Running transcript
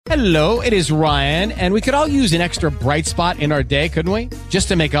Hello, it is Ryan, and we could all use an extra bright spot in our day, couldn't we? Just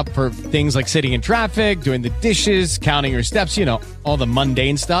to make up for things like sitting in traffic, doing the dishes, counting your steps, you know, all the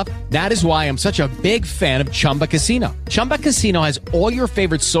mundane stuff. That is why I'm such a big fan of Chumba Casino. Chumba Casino has all your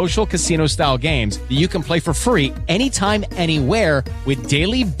favorite social casino-style games that you can play for free anytime, anywhere with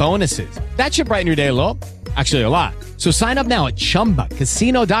daily bonuses. That should brighten your day a little. Actually, a lot. So sign up now at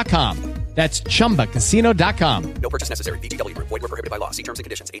ChumbaCasino.com. That's ChumbaCasino.com. No purchase necessary. VGW Group. Void where prohibited by law. See terms and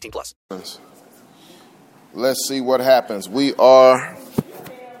conditions. 18+. Let's see what happens.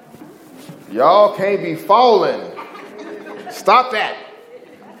 Y'all can't be falling. Stop that.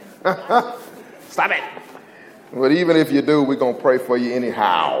 Stop it. But even if you do, we're going to pray for you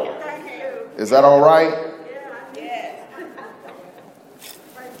anyhow. Is that all right?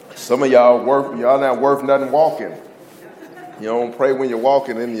 Some of y'all not worth nothing walking. You don't pray when you're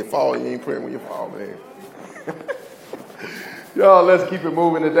walking and you fall. You ain't praying when you fall, man. Y'all, let's keep it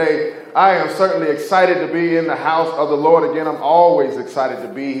moving today. I am certainly excited to be in the house of the Lord again. I'm always excited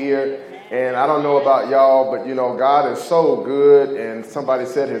to be here. And I don't know about y'all, but, you know, God is so good. And somebody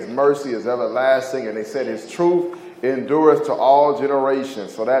said his mercy is everlasting. And they said his truth endureth to all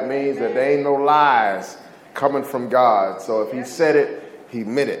generations. So that means that there ain't no lies coming from God. So if he said it, he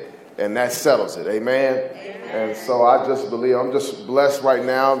meant it. And that settles it. Amen. And so I just believe, I'm just blessed right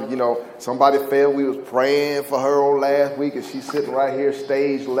now. You know, somebody felt we was praying for her on last week, and she's sitting right here,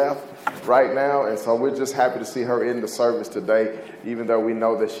 stage left right now. And so we're just happy to see her in the service today, even though we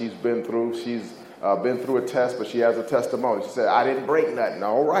know that she's been through a test, but she has a testimony. She said, I didn't break nothing.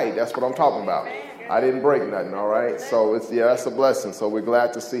 All right. That's what I'm talking about. I didn't break nothing. All right. So that's a blessing. So we're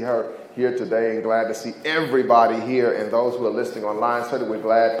glad to see her here today and glad to see everybody here and those who are listening online. Certainly we're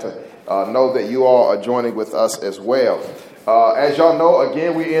glad to know that you all are joining with us as well. As y'all know,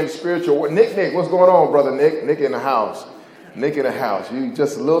 again, we're in spiritual. Nick, what's going on, brother Nick? Nick in the house. Nick in the house. You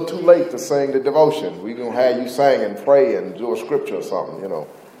just a little too late to sing the devotion. We're going to have you sing and pray and do a scripture or something, you know.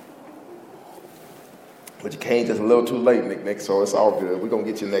 But you came just a little too late, Nick, so it's all good. We're going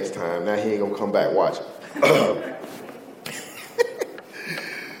to get you next time. Now he ain't going to come back. Watch.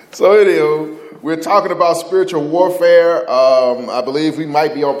 So anyway, we're talking about spiritual warfare. I believe we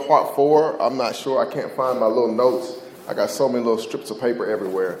might be on part 4. I'm not sure. I can't find my little notes. I got so many little strips of paper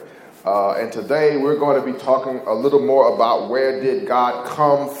everywhere. And today we're going to be talking a little more about where did God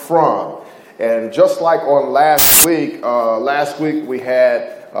come from. And just like on last week we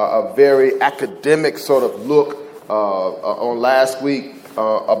had a very academic sort of look on last week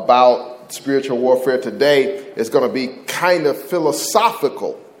about spiritual warfare. Today is going to be kind of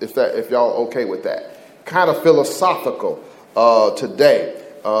philosophical, if y'all okay with that. Kind of philosophical today.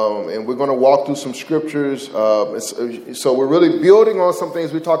 And we're going to walk through some scriptures. So we're really building on some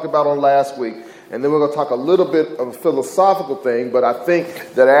things we talked about on last week. And then we're going to talk a little bit of a philosophical thing. But I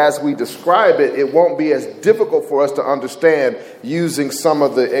think that as we describe it, it won't be as difficult for us to understand using some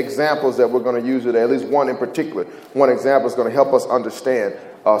of the examples that we're going to use today. At least one in particular. One example is going to help us understand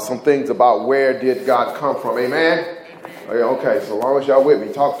some things about where did God come from. Amen? Okay, so as long as y'all with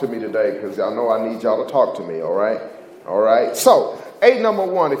me, talk to me today, because y'all know I need y'all to talk to me, all right? All right. So, number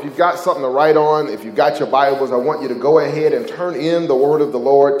 1, if you've got something to write on, if you've got your Bibles, I want you to go ahead and turn in the word of the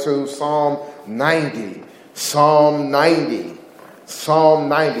Lord to Psalm 90. Psalm 90. Psalm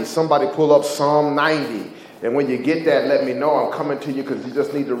 90. Somebody pull up Psalm 90. And when you get that, let me know. I'm coming to you because you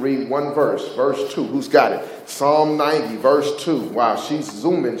just need to read one verse. Verse 2. Who's got it? Psalm 90, verse 2. Wow, she's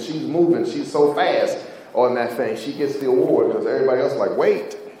zooming. She's moving. She's so fast on that thing. She gets the award because everybody else is like,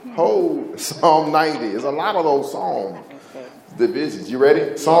 wait, hold. Psalm 90. There's a lot of those psalms. Divisions. You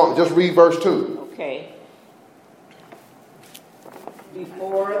ready? Psalm. Just read verse 2. Okay.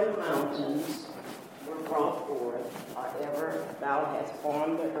 Before the mountains were brought forth, or ever thou hast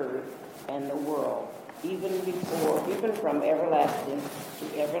formed the earth and the world, even from everlasting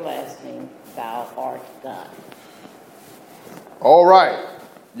to everlasting, thou art God. All right.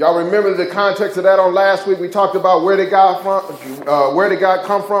 Y'all remember the context of that on last week? We talked about where did God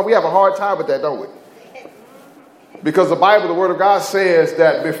come from? We have a hard time with that, don't we? Because the Bible, the Word of God says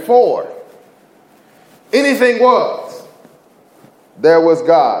that before anything was, there was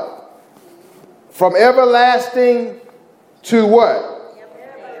God. From everlasting to what?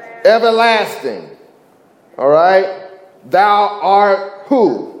 Everlasting. All right? Thou art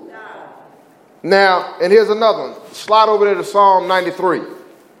who? God. Now, and here's another one. Slide over there to Psalm 93.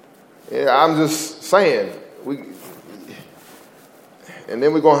 Yeah, I'm just saying. And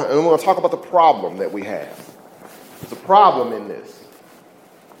then we're going to talk about the problem that we have. There's a problem in this.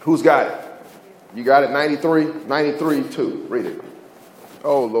 Who's got it? You got it? 93? 93, 2. Read it.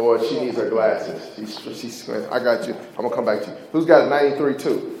 Oh, Lord, she needs her glasses. She's I got you. I'm going to come back to you. Who's got a 93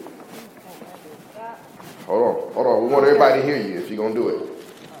 too? Hold on. We want everybody to hear you if you're going to do it.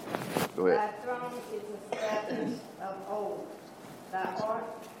 Go ahead. Thy throne is established of old. Thy art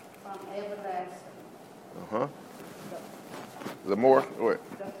from everlasting. Is there more? Go ahead.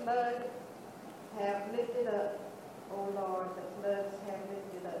 The floods have lifted up, O Lord, the floods have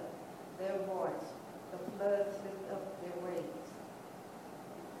lifted up their voice. The floods lift up their waves.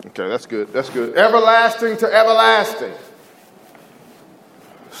 Okay, that's good. That's good. Everlasting to everlasting.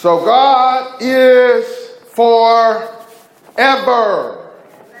 So God is forever.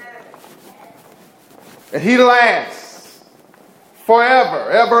 And he lasts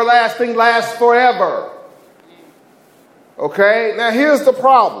forever. Everlasting lasts forever. Okay, now here's the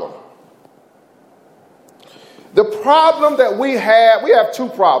problem. The problem that we have two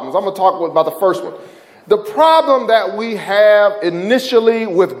problems. I'm going to talk about the first one. The problem that we have initially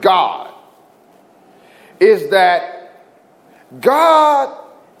with God is that God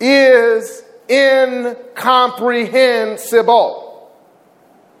is incomprehensible.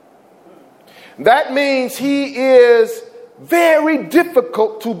 That means he is very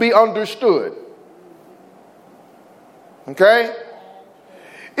difficult to be understood. Okay?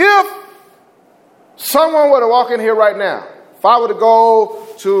 If someone were to walk in here right now, if I were to go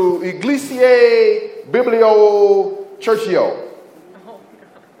to Iglesia Biblio Churchio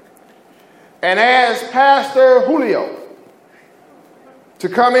and ask Pastor Julio to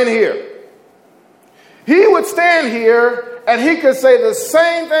come in here, he would stand here and he could say the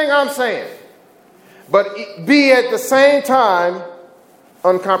same thing I'm saying, but be at the same time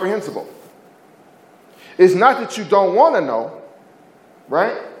incomprehensible. It's not that you don't want to know,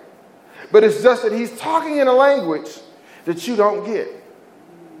 right? But it's just that he's talking in a language that you don't get.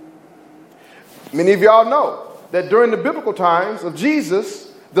 Many of y'all know that during the biblical times of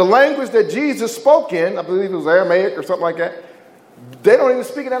Jesus, the language that Jesus spoke in, I believe it was Aramaic or something like that, they don't even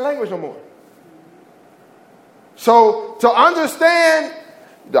speak in that language no more. So to understand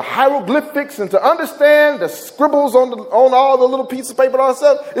the hieroglyphics and to understand the scribbles on all the little pieces of paper and all that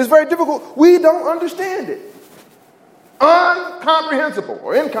stuff is very difficult. We don't understand it. Incomprehensible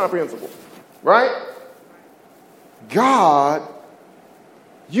or incomprehensible, right? God,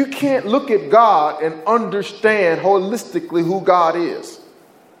 you can't look at God and understand holistically who God is.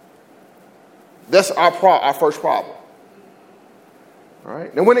 That's our first problem. All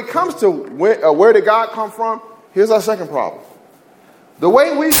right. Now, when it comes to where did God come from, here's our second problem. The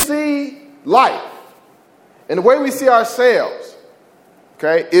way we see life and the way we see ourselves,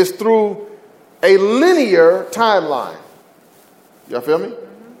 okay, is through a linear timeline. Y'all feel me?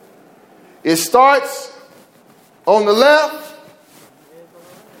 Mm-hmm. It starts on the left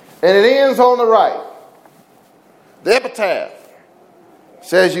and it ends on the right. The epitaph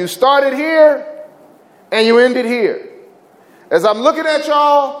says you started here and you ended here. As I'm looking at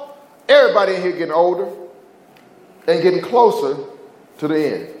y'all, everybody in here getting older and getting closer to the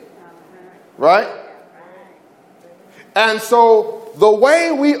end. Right? And so the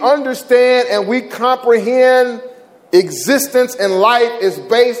way we understand and we comprehend existence and life is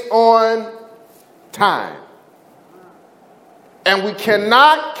based on time. And we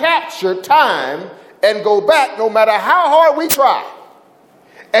cannot capture time and go back, no matter how hard we try,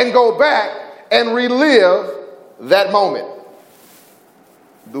 and go back and relive that moment.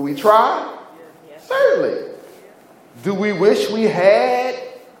 Do we try? Yes. Certainly. Do we wish we had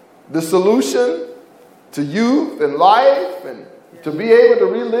the solution to youth and life and to be able to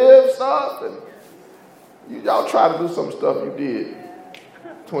relive stuff? And y'all try to do some stuff you did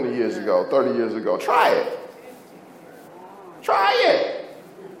 20 years ago, 30 years ago. Try it. Try it.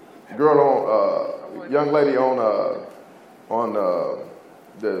 Young lady on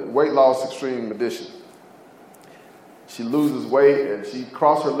the weight loss extreme edition. She loses weight and she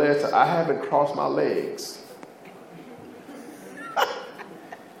crossed her legs. I haven't crossed my legs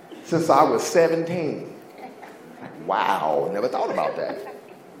since I was 17. Wow, never thought about that.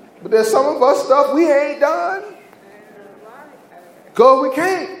 But there's some of us stuff we ain't done because we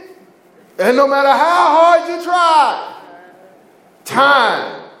can't. And no matter how hard you try,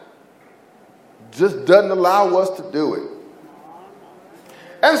 time just doesn't allow us to do it.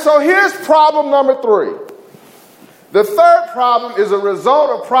 And so here's problem number 3. The third problem is a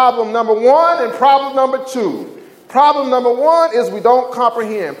result of problem number 1 and problem number 2. Problem number 1 is we don't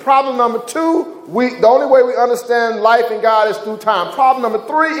comprehend. Problem number 2, the only way we understand life and God is through time. Problem number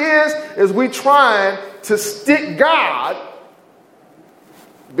 3 is we trying to stick God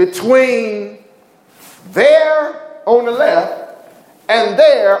between there on the left and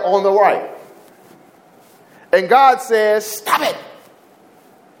there on the right. And God says, stop it.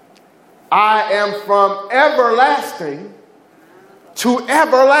 I am from everlasting to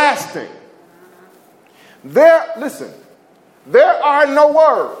everlasting. There are no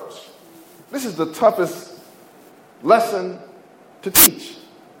words. This is the toughest lesson to teach.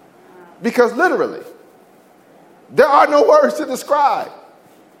 Because literally, there are no words to describe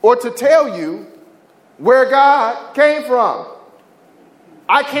or to tell you where God came from.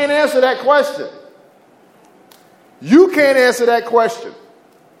 I can't answer that question. You can't answer that question.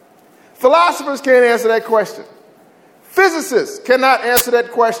 Philosophers can't answer that question. Physicists cannot answer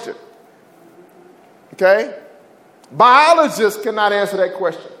that question. Okay? Biologists cannot answer that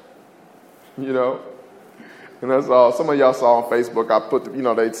question. You know? And that's all. Some of y'all saw on Facebook, I put,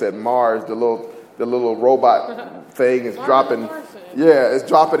 they said Mars, the little robot thing is dropping. Yeah, it's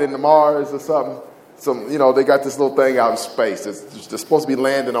dropping into Mars or something. They got this little thing out in space. It's supposed to be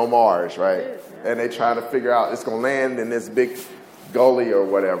landing on Mars, right? And they trying to figure out it's going to land in this big gully or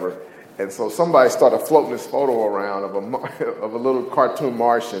whatever. And so somebody started floating this photo around of a little cartoon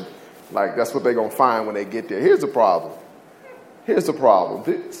Martian. Like, that's what they're going to find when they get there. Here's the problem.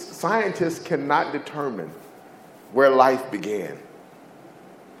 Scientists cannot determine where life began.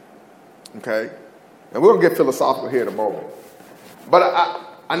 Okay? And we're going to get philosophical here in a moment. But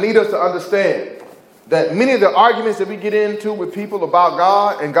I need us to understand that many of the arguments that we get into with people about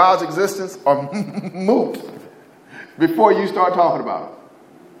God and God's existence are moot before you start talking about it.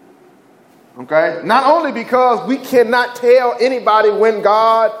 Okay? Not only because we cannot tell anybody when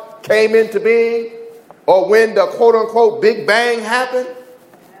God came into being or when the quote-unquote Big Bang happened.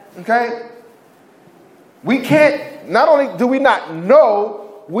 Okay? We can't, not only do we not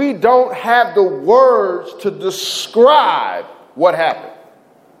know, we don't have the words to describe what happened.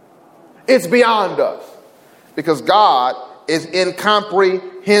 It's beyond us because God is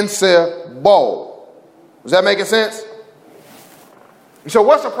incomprehensible. Is that making sense? So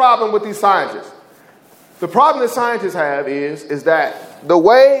what's the problem with these scientists? The problem that scientists have is that the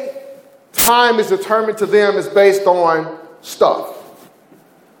way time is determined to them is based on stuff.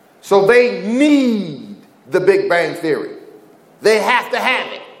 So they need the Big Bang Theory. They have to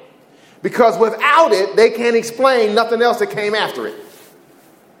have it. Because without it, they can't explain nothing else that came after it.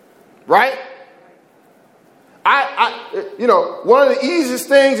 Right? One of the easiest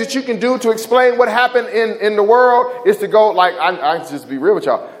things that you can do to explain what happened in the world is to go, like, I just be real with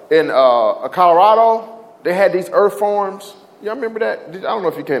y'all. In Colorado, they had these earth forms. Y'all remember that? I don't know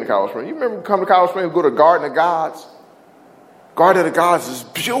if you came to Colorado Springs. You remember coming to Colorado Springs, go to Garden of Gods? Garden of Gods is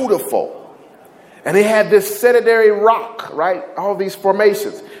beautiful. And they had this sedentary rock, right? All these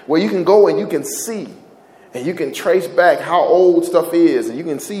formations where you can go and you can see and you can trace back how old stuff is and you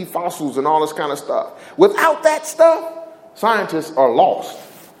can see fossils and all this kind of stuff. Without that stuff, scientists are lost,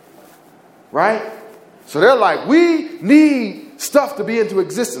 right? So they're like, we need stuff to be into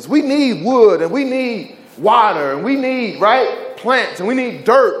existence. We need wood and we need water and we need, right, plants and we need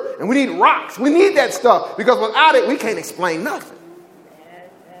dirt and we need rocks. We need that stuff because without it, we can't explain nothing.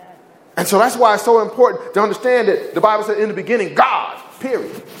 And so that's why it's so important to understand that the Bible said in the beginning, God,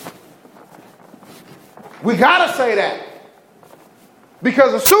 period. We got to say that.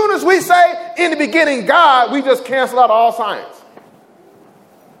 Because as soon as we say in the beginning, God, we just cancel out all science.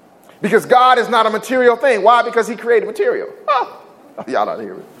 Because God is not a material thing. Why? Because he created material. Y'all not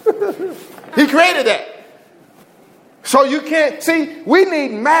hear it. He created that. So you can't, see, we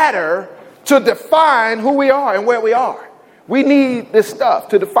need matter to define who we are and where we are. We need this stuff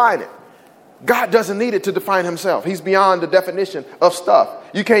to define it. God doesn't need it to define himself. He's beyond the definition of stuff.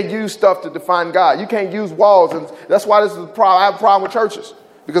 You can't use stuff to define God. You can't use walls. And that's why this is a problem. I have a problem with churches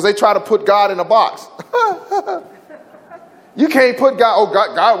because they try to put God in a box. You can't put God,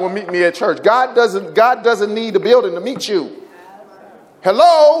 God will meet me at church. God doesn't need a building to meet you.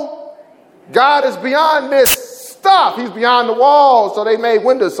 Hello? God is beyond this stuff. He's beyond the walls. So they made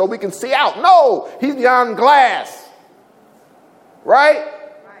windows so we can see out. No, he's beyond glass. Right?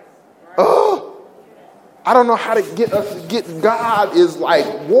 Oh, I don't know how to get us to get God is like,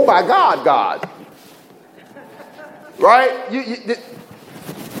 oh my God. Right?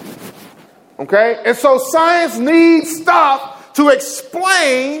 Okay? And so science needs stuff to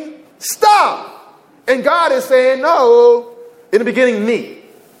explain stuff. And God is saying, no, in the beginning, me.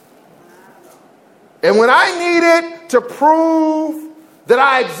 And when I needed to prove that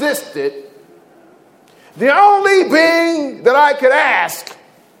I existed, the only being that I could ask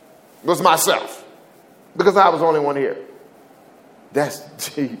was myself, because I was the only one here. That's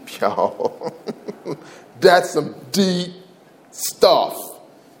deep, y'all. That's some deep stuff.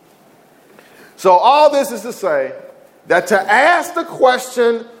 So all this is to say that to ask the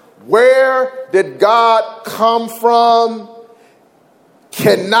question, where did God come from,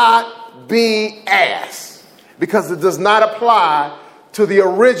 cannot be asked because it does not apply to the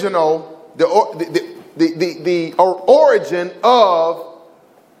original, the origin of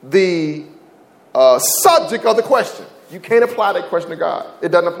the subject of the question. You can't apply that question to God. It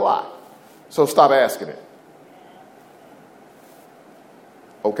doesn't apply. So stop asking it.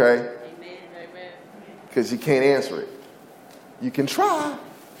 Okay? Because you can't answer it. You can try,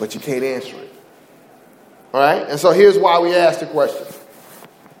 but you can't answer it. All right? And so here's why we asked the question.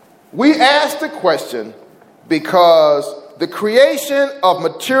 We asked the question because the creation of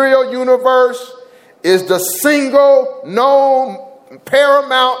material universe is the single known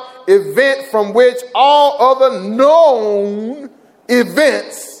paramount event from which all other known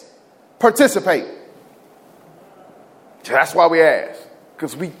events participate. That's why we ask.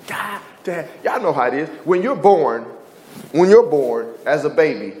 Because we got to, y'all know how it is. When you're born as a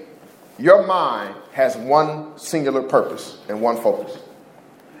baby, your mind has one singular purpose and one focus.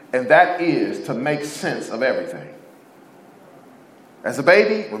 And that is to make sense of everything. As a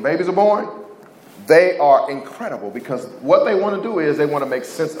baby, when babies are born, they are incredible because what they want to do is they want to make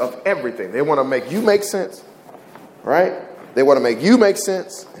sense of everything. They want to make you make sense, right? They want to make you make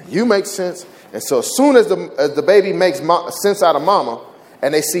sense, you make sense. And so as soon as the baby makes sense out of mama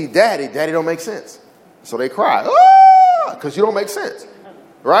and they see daddy don't make sense. So they cry, because you don't make sense,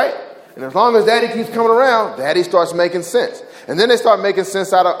 right? And as long as daddy keeps coming around, daddy starts making sense. And then they start making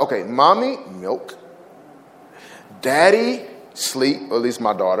sense out of, okay, mommy, milk. Daddy, sleep, or at least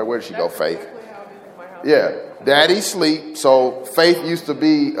my daughter. Where did she go, Faith? Yeah, daddy, sleep. So Faith used to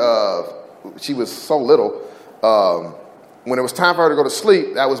be, she was so little. When it was time for her to go to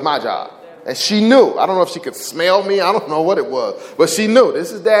sleep, that was my job. And she knew. I don't know if she could smell me. I don't know what it was. But she knew.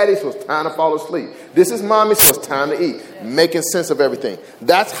 This is daddy, so it's time to fall asleep. This is mommy, so it's time to eat. Making sense of everything.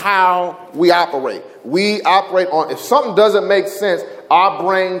 That's how we operate. We operate on, if something doesn't make sense, our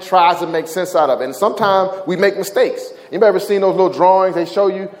brain tries to make sense out of it. And sometimes we make mistakes. Anybody ever seen those little drawings they show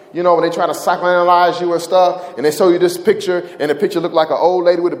you, when they try to psychoanalyze you and stuff, and they show you this picture, and the picture looked like an old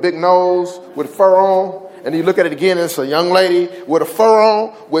lady with a big nose with fur on, and you look at it again, and it's a young lady with a fur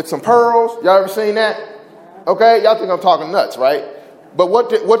on with some pearls. Y'all ever seen that? Okay, y'all think I'm talking nuts, right? But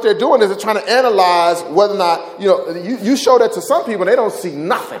what they're doing is they're trying to analyze whether or not, you show that to some people, they don't see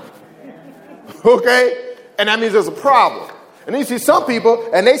nothing. Okay? And that means there's a problem. And then you see some people,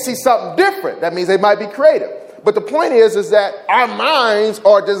 and they see something different. That means they might be creative. But the point is that our minds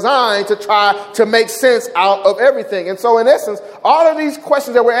are designed to try to make sense out of everything. And so in essence, all of these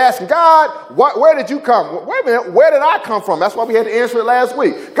questions that we're asking, God, where did you come? Wait a minute, where did I come from? That's why we had to answer it last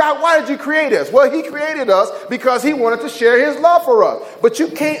week. God, why did you create us? Well, he created us because he wanted to share his love for us. But you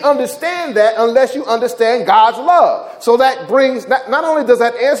can't understand that unless you understand God's love. So that brings, not only does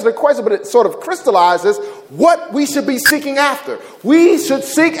that answer the question, but it sort of crystallizes what we should be seeking after. We should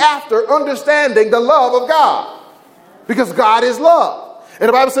seek after understanding the love of God. Because God is love. And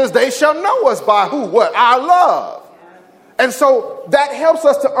the Bible says they shall know us by who? What? Our love. And so that helps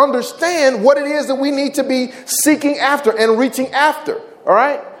us to understand what it is that we need to be seeking after and reaching after. All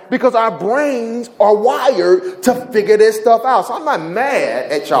right? Because our brains are wired to figure this stuff out. So I'm not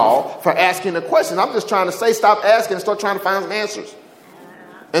mad at y'all for asking the question. I'm just trying to say stop asking and start trying to find some answers.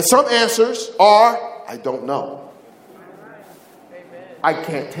 And some answers are, I don't know. I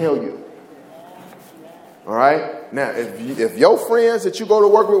can't tell you. All right. Now, if your friends that you go to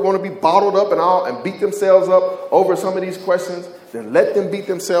work with want to be bottled up and beat themselves up over some of these questions, then let them beat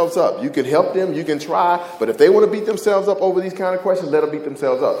themselves up. You can help them. You can try. But if they want to beat themselves up over these kind of questions, let them beat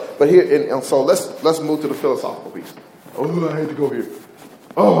themselves up. But here, and so let's move to the philosophical piece. Oh, I hate to go here.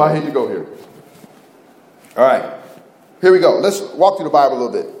 Oh, I hate to go here. All right. Here we go. Let's walk through the Bible a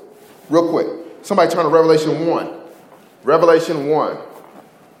little bit, real quick. Somebody turn to Revelation 1. Revelation 1,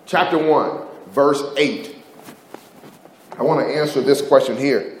 chapter 1. Verse 8. I want to answer this question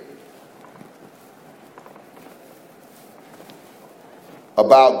here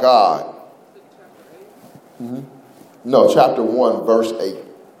about God. Mm-hmm. No, chapter 1, verse 8.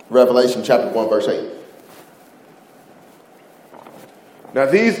 Revelation chapter 1, verse 8. Now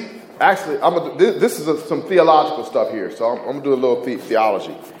this is some theological stuff here, so I'm going to do a little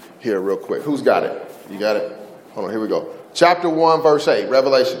theology here real quick. Who's got it? You got it? Hold on, here we go. Chapter 1, verse 8,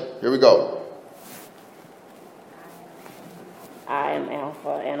 Revelation. Here we go. I am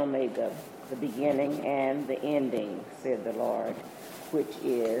Alpha and Omega, the beginning and the ending, said the Lord, which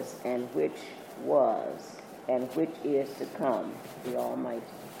is and which was and which is to come, the Almighty.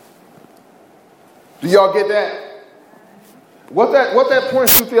 Do y'all get that? What that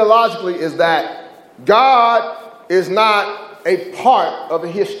points to theologically is that God is not a part of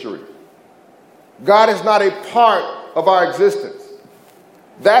history. God is not a part of our existence.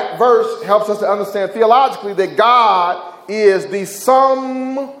 that verse helps us to understand theologically that God is the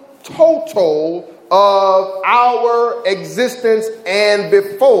sum total of our existence and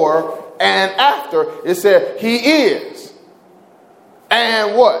before and after. It said he is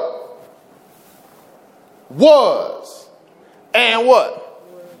and what? Was and what?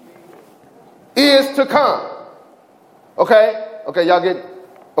 Is to come. Okay? Okay, y'all get,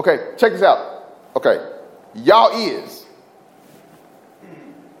 okay, check this out. Okay, y'all is.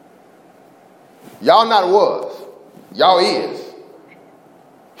 Y'all not was. Y'all is.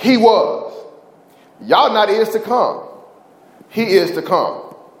 He was. Y'all not is to come. He is to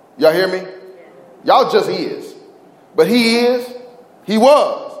come. Y'all hear me? Y'all just is. But he is, he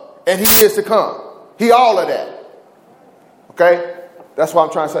was, and he is to come. He all of that. Okay? That's what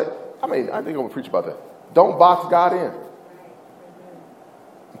I'm trying to say. I think I'm going to preach about that. Don't box God in.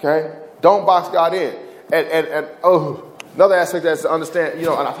 Okay? Don't box God in. And another aspect that's to understand, and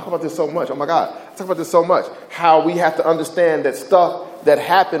I talk about this so much. Oh my God. I talk about this so much. How we have to understand that stuff that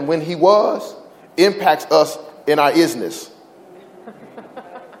happened when he was impacts us in our isness.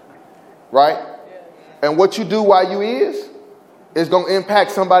 Right? And what you do while you is going to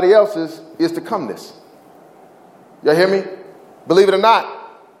impact somebody else's is to comeness. Y'all hear me? Believe it or not,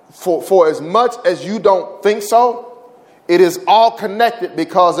 for as much as you don't think so, it is all connected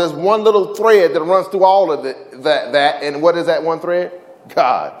because there's one little thread that runs through all of it, that. And what is that one thread?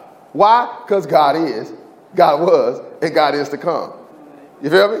 God. Why? Because God is, God was, and God is to come. You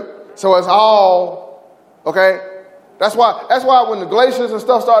feel me? So it's all, okay? That's why when the glaciers and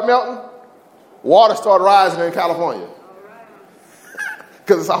stuff start melting, water started rising in California.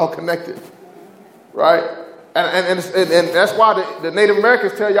 Because it's all connected. Right? And that's why the Native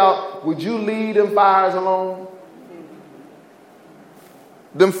Americans tell y'all, would you leave them fires alone?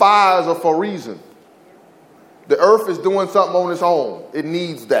 Them fires are for a reason. The earth is doing something on its own. It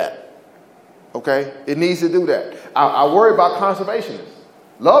needs that. Okay? It needs to do that. I worry about conservationists.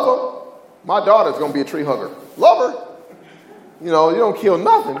 Love them. My daughter's going to be a tree hugger. Love her. You don't kill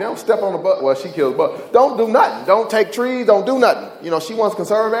nothing. They don't step on the butt. Well, she kills butt. Don't do nothing. Don't take trees. Don't do nothing. She wants to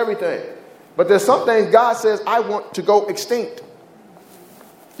conserve everything. But there's some things God says, I want to go extinct.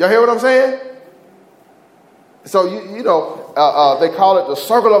 Y'all hear what I'm saying? So, they call it the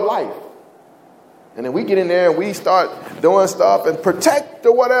circle of life. And then we get in there and we start doing stuff and protect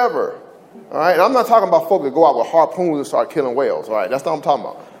or whatever. All right? And I'm not talking about folk that go out with harpoons and start killing whales. All right? That's not what I'm talking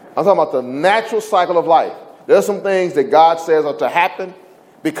about. I'm talking about the natural cycle of life. There's some things that God says are to happen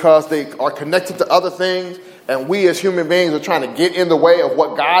because they are connected to other things. And we as human beings are trying to get in the way of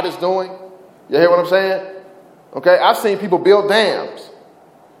what God is doing. You hear what I'm saying? Okay? I've seen people build dams.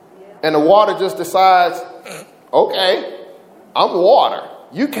 And the water just decides, okay, I'm water.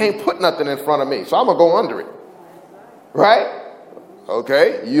 You can't put nothing in front of me, so I'm going to go under it. Right?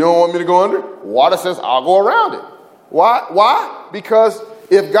 Okay, you don't want me to go under it? Water says, I'll go around it. Why? Because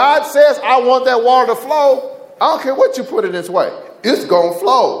if God says, I want that water to flow, I don't care what you put in its way. It's going to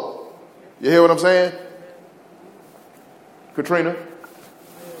flow. You hear what I'm saying? Katrina?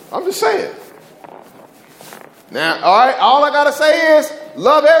 I'm just saying. Now, all right, all I got to say is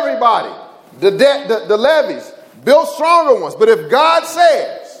love everybody. The levees. Build stronger ones. But if God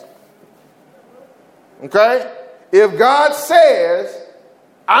says, okay, if God says,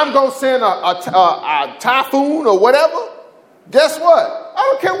 I'm going to send a typhoon or whatever, guess what? I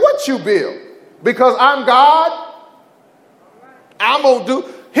don't care what you build. Because I'm God, I'm going to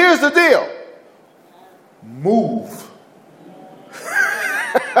do. Here's the deal. Move.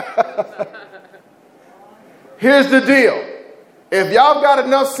 Here's the deal. If y'all got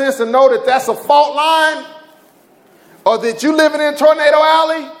enough sense to know that that's a fault line, or that you living in Tornado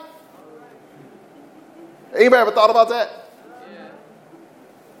Alley, anybody ever thought about that? Yeah.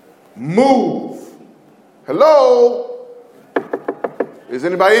 Move. Hello? Is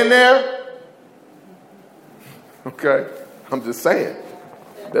anybody in there? Okay. I'm just saying.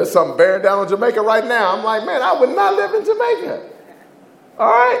 There's something bearing down on Jamaica right now. I'm like, man, I would not live in Jamaica. All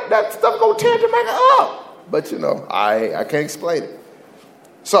right? That stuff gonna tear Jamaica up. But I can't explain it.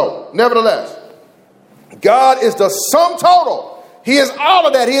 So, nevertheless, God is the sum total. He is all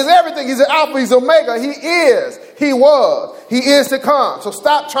of that. He is everything. He's the Alpha. He's Omega. He is. He was. He is to come. So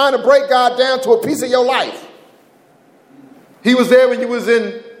stop trying to break God down to a piece of your life. He was there when you was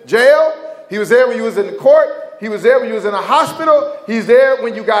in jail. He was there when you was in the court. He was there when you was in a hospital. He's there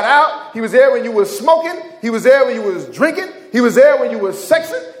when you got out. He was there when you was smoking. He was there when you was drinking. He was there when you was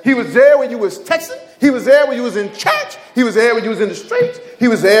sexing. He was there when you was texting. He was there when you was in church. He was there when you was in the streets. He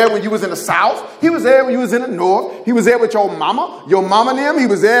was there when you was in the South. He was there when you was in the North. He was there with your mama and them. He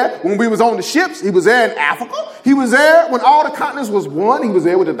was there when we was on the ships. He was there in Africa. He was there when all the continents was one. He was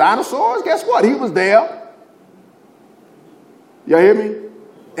there with the dinosaurs. Guess what? He was there. Y'all hear me?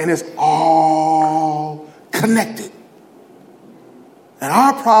 And it's all connected. And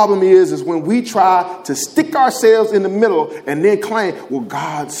our problem is when we try to stick ourselves in the middle and then claim, well,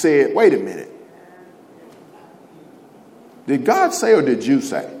 God said, wait a minute. Did God say or did you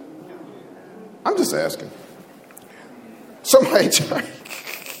say? I'm just asking. Somebody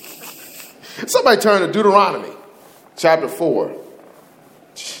turn to Deuteronomy chapter 4.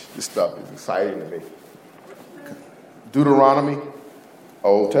 This stuff is exciting to me. Deuteronomy,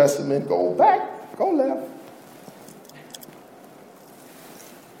 Old Testament, go back, go left.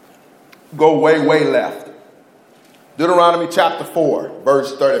 Go way, way left. Deuteronomy chapter 4,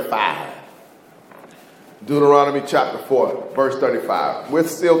 verse 35. Deuteronomy chapter 4, verse 35. We're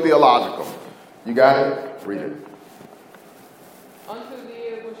still theological. You got it? Read it. Unto thee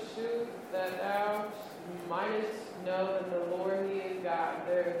it was shewed that thou mightest know that the Lord he is God.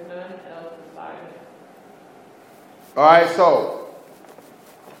 There is none else beside him. All right, so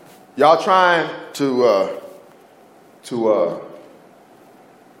y'all trying to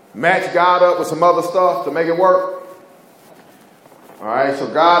match God up with some other stuff to make it work? All right, so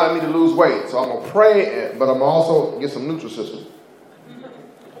God, I need to lose weight. So I'm going to pray, but I'm going to also get some Nutrisystem.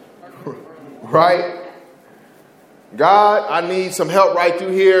 Right? God, I need some help right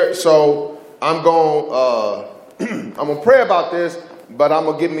through here. So I'm going to pray about this, but I'm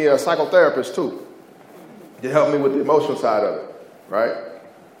going to get me a psychotherapist too to help me with the emotional side of it. Right?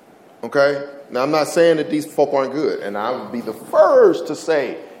 Okay? Now, I'm not saying that these folk aren't good. And I would be the first to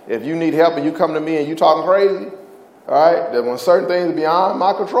say, if you need help and you come to me and you talking crazy, all right, that when certain things are beyond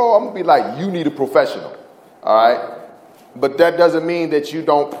my control, I'm going to be like, you need a professional. All right? But that doesn't mean that you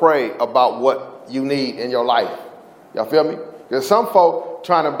don't pray about what you need in your life. Y'all feel me? There's some folk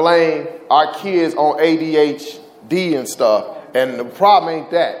trying to blame our kids on ADHD and stuff. And the problem ain't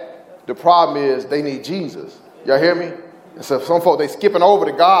that. The problem is they need Jesus. Y'all hear me? And so some folk, they skipping over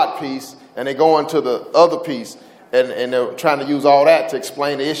the God piece and they going to the other piece. And they're trying to use all that to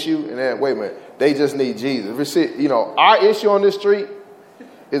explain the issue. And then, wait a minute, they just need Jesus. You know, our issue on this street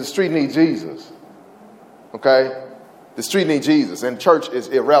is the street needs Jesus. Okay? The street needs Jesus. And church is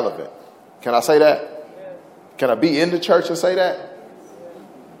irrelevant. Can I say that? Can I be in the church and say that?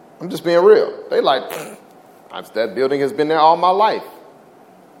 I'm just being real. They like, that building has been there all my life.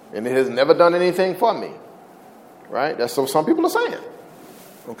 And it has never done anything for me. Right? That's what some people are saying.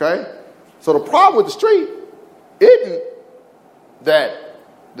 Okay? So the problem with the street isn't that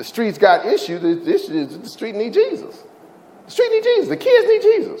the street's got issues. The street needs Jesus. The street needs Jesus. The kids need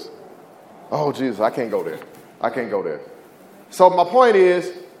Jesus. Oh, Jesus, I can't go there. I can't go there. So my point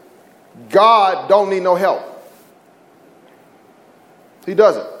is, God don't need no help. He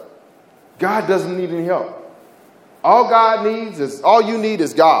doesn't. God doesn't need any help. All you need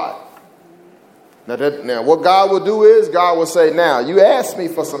is God. Now what God will do is, God will say, now, you asked me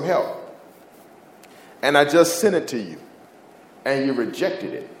for some help. And I just sent it to you. And you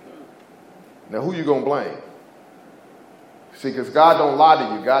rejected it. Now, who you going to blame? See, because God don't lie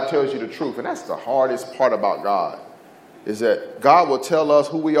to you. God tells you the truth. And that's the hardest part about God. Is that God will tell us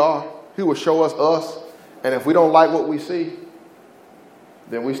who we are. He will show us. And if we don't like what we see,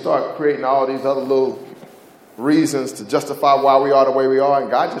 then we start creating all these other little reasons to justify why we are the way we are. And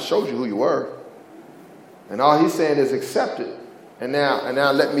God just showed you who you were. And all he's saying is accept it. And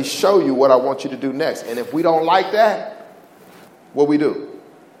now let me show you what I want you to do next. And if we don't like that, what we do?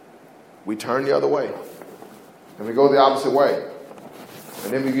 We turn the other way. And we go the opposite way.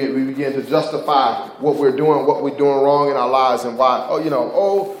 And then we begin to justify what we're doing wrong in our lives and why.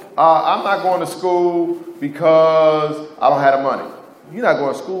 I'm not going to school because I don't have the money. You're not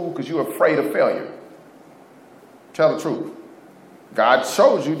going to school because you're afraid of failure. Tell the truth. God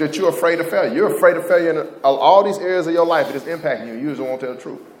shows you that you're afraid of failure. You're afraid of failure in all these areas of your life. It is impacting you. You just won't tell the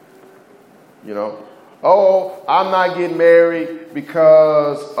truth. You know? Oh, I'm not getting married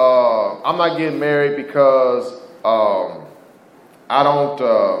because I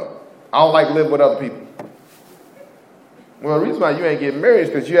don't like living with other people. Well, the reason why you ain't getting married is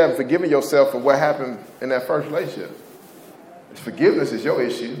because you haven't forgiven yourself for what happened in that first relationship. Forgiveness is your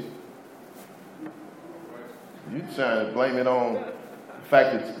issue. You trying to blame it on the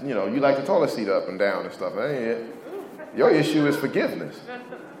fact that, you like the toilet seat up and down and stuff. That ain't it. Your issue is forgiveness.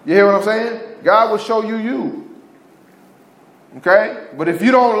 You hear what I'm saying? God will show you. Okay? But if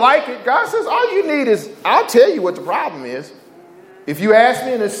you don't like it, God says all you need is, I'll tell you what the problem is. If you ask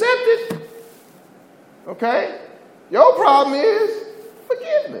me and accept it, okay? Your problem is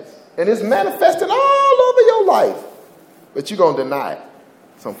forgiveness. And it's manifesting all over your life. But you're going to deny it.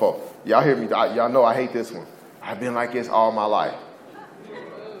 Some folks. Y'all hear me? Y'all know I hate this one. I've been like this all my life.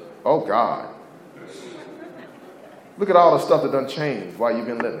 Oh, God. Look at all the stuff that done changed while you've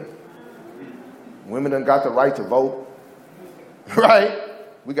been living. Women done got the right to vote. Right?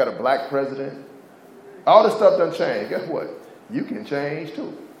 We got a black president. All this stuff done changed. Guess what? You can change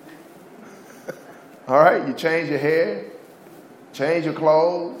too. All right? You change your hair. Change your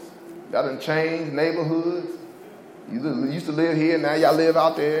clothes. Y'all done changed neighborhoods. You used to live here. Now y'all live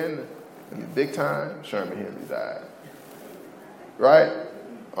out there in the big time. Sherman Hemsley died. Right?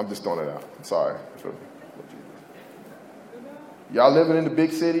 I'm just throwing it out. I'm sorry. Y'all living in the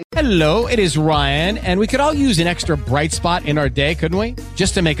big city? Hello, it is Ryan, and we could all use an extra bright spot in our day, couldn't we?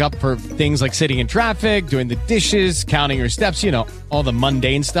 Just to make up for things like sitting in traffic, doing the dishes, counting your steps, all the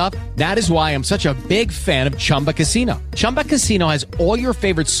mundane stuff. That is why I'm such a big fan of Chumba Casino. Chumba Casino has all your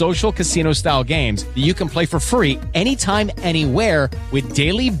favorite social casino-style games that you can play for free anytime, anywhere with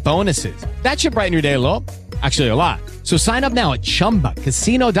daily bonuses. That should brighten your day a little. Actually, a lot. So sign up now at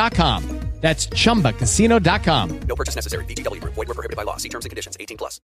ChumbaCasino.com. That's ChumbaCasino.com. No purchase necessary. VGW Group. Void where prohibited by law. See terms and conditions. 18+.